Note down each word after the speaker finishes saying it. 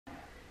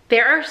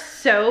There are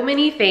so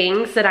many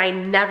things that I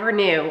never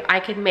knew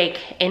I could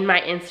make in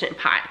my Instant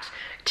Pot.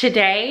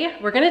 Today,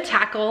 we're gonna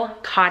tackle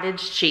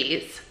cottage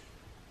cheese.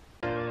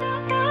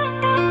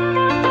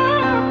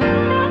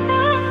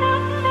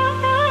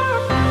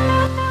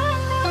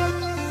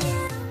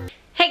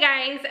 Hey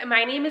guys,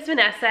 my name is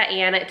Vanessa,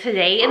 and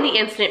today in the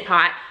Instant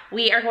Pot,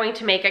 we are going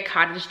to make a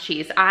cottage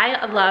cheese.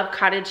 I love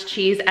cottage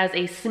cheese as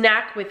a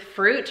snack with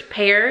fruit.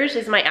 Pears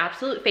is my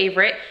absolute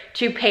favorite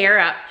to pair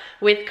up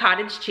with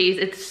cottage cheese.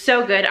 It's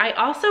so good. I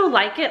also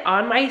like it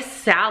on my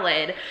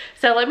salad.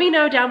 So let me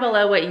know down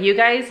below what you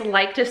guys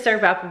like to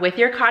serve up with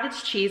your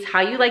cottage cheese, how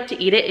you like to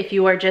eat it. If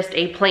you are just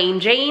a plain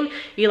Jane,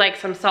 you like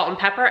some salt and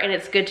pepper and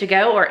it's good to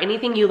go, or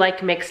anything you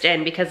like mixed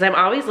in, because I'm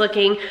always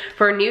looking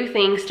for new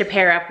things to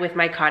pair up with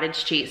my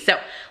cottage cheese. So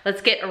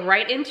let's get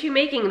right into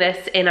making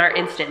this in our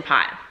Instant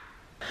Pot.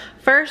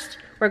 First,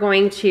 we're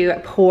going to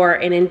pour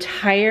an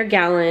entire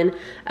gallon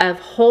of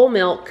whole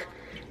milk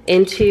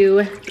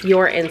into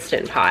your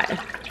Instant Pot.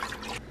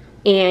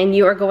 And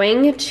you are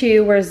going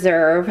to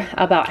reserve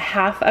about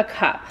half a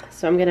cup.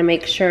 So I'm gonna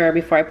make sure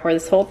before I pour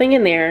this whole thing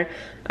in there,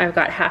 I've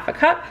got half a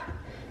cup,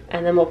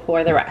 and then we'll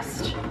pour the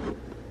rest.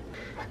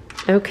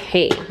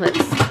 Okay,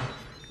 let's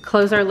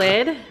close our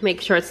lid,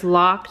 make sure it's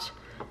locked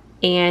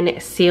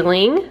and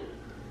sealing.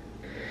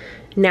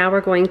 Now we're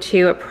going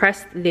to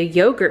press the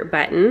yogurt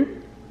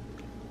button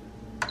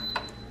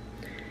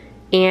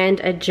and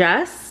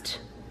adjust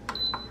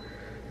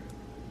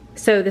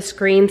so the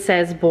screen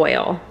says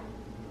boil.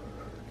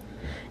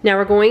 Now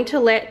we're going to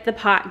let the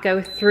pot go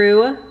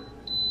through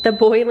the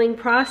boiling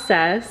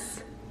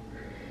process.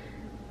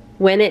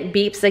 When it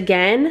beeps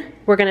again,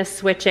 we're gonna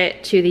switch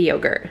it to the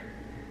yogurt.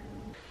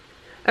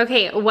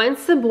 Okay,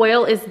 once the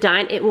boil is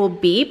done, it will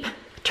beep,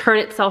 turn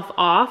itself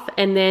off,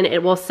 and then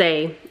it will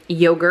say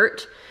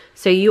yogurt.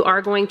 So you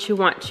are going to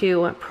want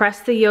to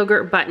press the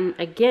yogurt button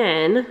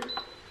again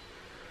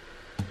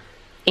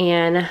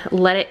and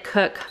let it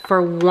cook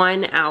for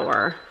 1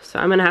 hour. So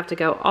I'm gonna have to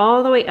go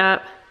all the way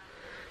up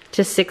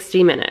to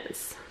 60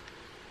 minutes.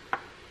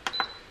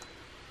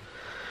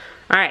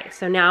 All right,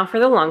 so now for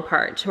the long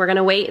part. We're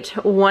gonna wait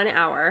 1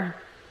 hour.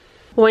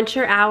 Once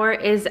your hour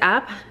is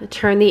up,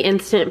 turn the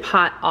Instant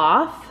Pot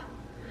off.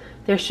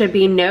 There should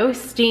be no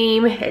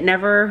steam. It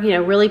never,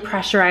 really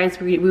pressurized.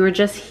 We were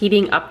just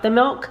heating up the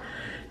milk.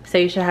 So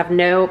you should have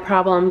no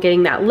problem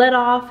getting that lid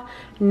off.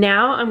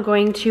 Now I'm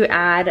going to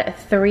add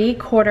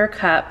 3/4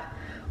 cup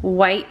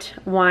white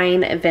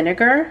wine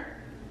vinegar,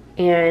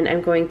 and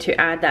I'm going to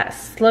add that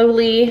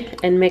slowly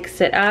and mix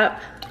it up.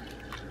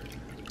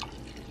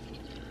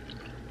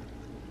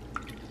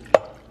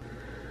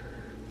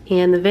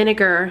 And the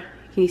vinegar,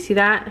 can you see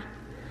that?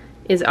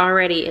 Is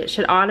already, it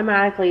should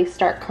automatically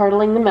start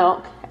curdling the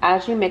milk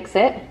as you mix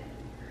it.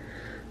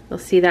 You'll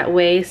see that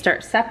whey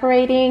start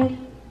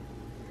separating.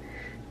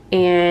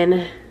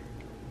 And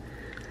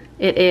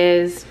it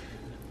is,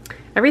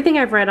 everything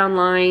I've read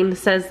online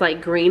says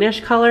like greenish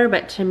color,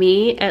 but to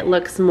me it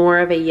looks more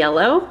of a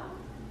yellow.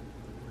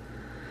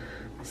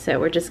 So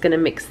we're just gonna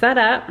mix that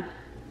up.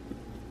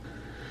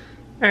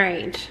 All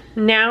right,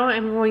 now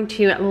I'm going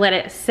to let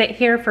it sit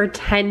here for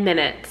 10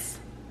 minutes.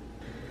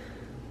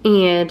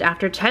 And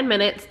after 10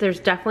 minutes, there's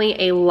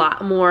definitely a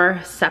lot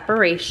more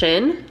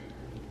separation.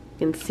 You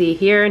can see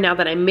here, now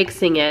that I'm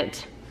mixing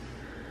it,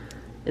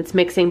 it's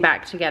mixing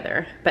back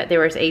together, but there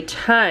was a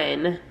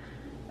ton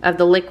of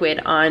the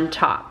liquid on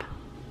top.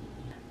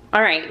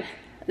 All right,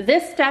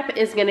 this step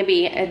is gonna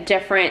be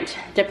different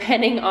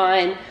depending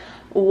on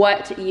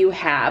what you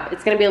have.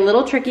 It's gonna be a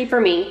little tricky for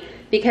me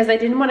because I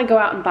didn't wanna go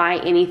out and buy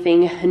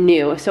anything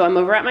new. So I'm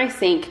over at my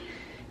sink.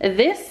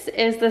 This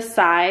is the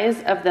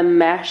size of the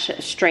mesh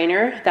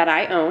strainer that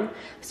I own.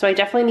 So I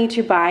definitely need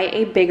to buy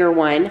a bigger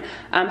one.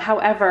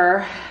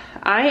 However,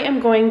 I am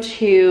going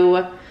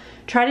to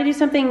try to do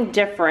something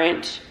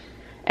different,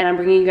 and I'm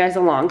bringing you guys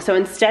along. So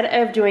instead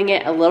of doing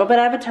it a little bit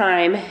at a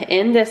time,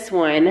 in this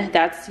one,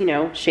 that's,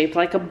 shaped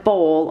like a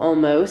bowl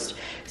almost.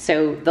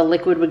 So the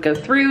liquid would go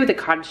through, the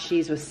cottage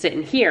cheese was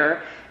sitting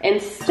here.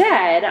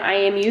 Instead, I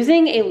am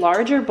using a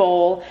larger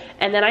bowl,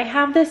 and then I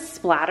have this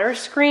splatter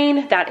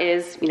screen that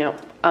is,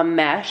 a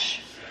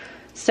mesh.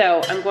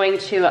 So I'm going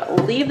to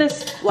leave this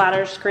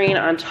splatter screen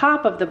on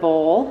top of the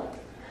bowl.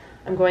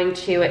 I'm going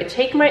to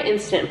take my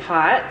Instant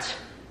Pot.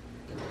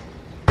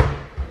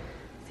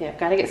 See, I've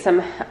got to get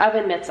some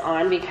oven mitts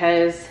on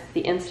because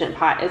the Instant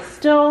Pot is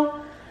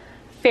still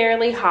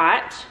fairly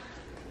hot.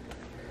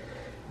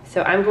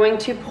 So I'm going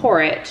to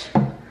pour it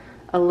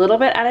a little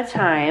bit at a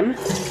time.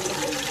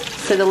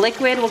 So the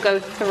liquid will go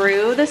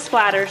through the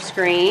splatter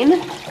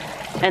screen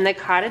and the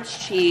cottage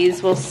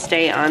cheese will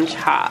stay on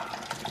top.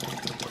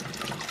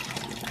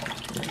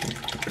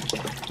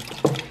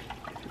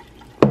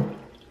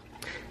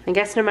 I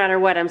guess no matter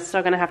what, I'm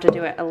still gonna have to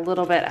do it a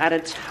little bit at a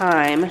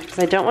time because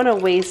I don't wanna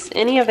waste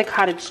any of the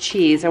cottage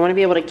cheese. I wanna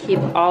be able to keep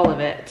all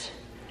of it.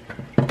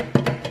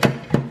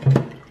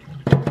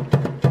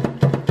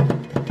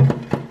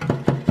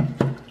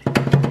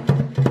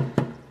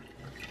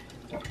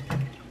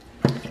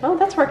 Oh,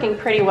 that's working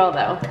pretty well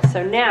though.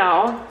 So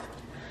now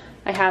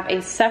I have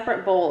a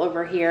separate bowl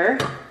over here,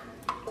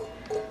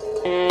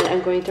 and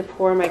I'm going to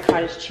pour my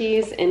cottage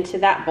cheese into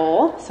that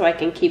bowl so I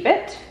can keep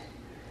it.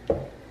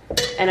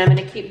 And I'm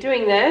gonna keep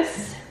doing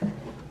this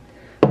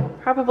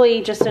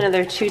probably just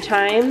another 2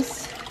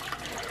 times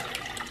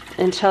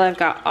until I've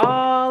got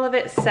all of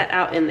it set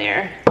out in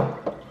there.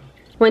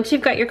 Once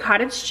you've got your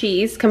cottage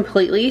cheese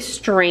completely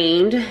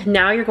strained,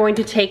 now you're going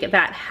to take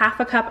that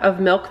 1/2 cup of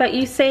milk that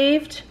you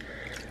saved,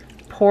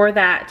 pour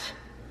that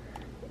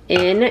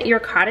in your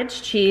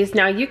cottage cheese.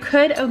 Now you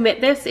could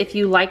omit this if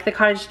you like the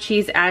cottage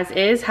cheese as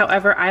is.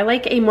 However, I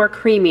like a more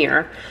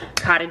creamier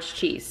cottage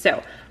cheese.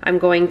 So I'm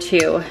going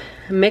to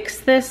mix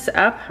this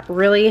up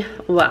really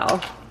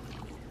well.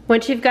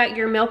 Once you've got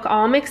your milk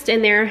all mixed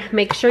in there,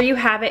 make sure you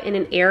have it in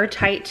an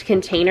airtight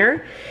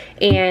container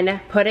and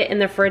put it in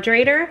the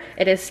refrigerator.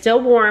 It is still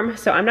warm,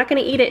 so I'm not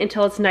gonna eat it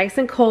until it's nice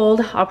and cold.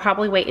 I'll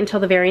probably wait until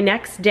the very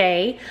next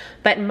day.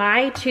 But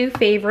my 2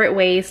 favorite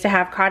ways to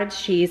have cottage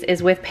cheese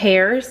is with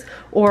pears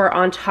or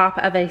on top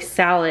of a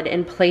salad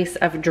in place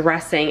of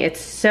dressing. It's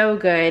so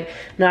good.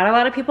 Not a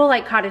lot of people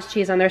like cottage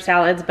cheese on their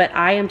salads, but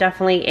I am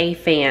definitely a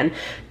fan.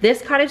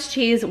 This cottage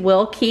cheese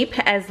will keep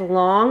as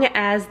long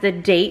as the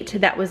date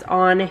that was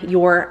on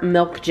your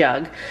milk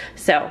jug.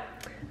 So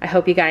I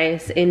hope you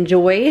guys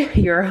enjoy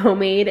your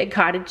homemade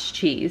cottage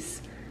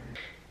cheese.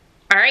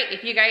 All right,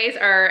 if you guys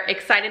are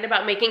excited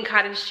about making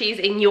cottage cheese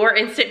in your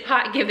Instant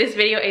Pot, give this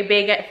video a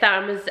big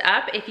thumbs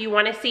up. If you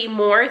wanna see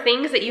more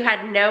things that you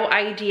had no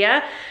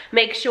idea,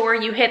 make sure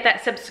you hit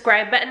that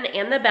subscribe button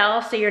and the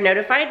bell so you're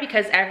notified,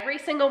 because every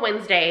single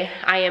Wednesday,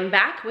 I am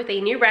back with a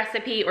new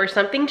recipe or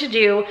something to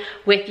do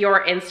with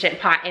your Instant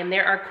Pot. And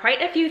there are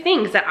quite a few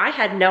things that I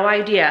had no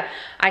idea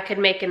I could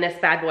make in this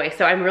bad boy.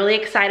 So I'm really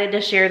excited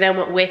to share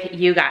them with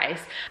you guys.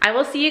 I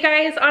will see you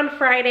guys on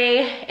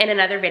Friday in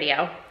another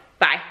video.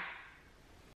 Bye.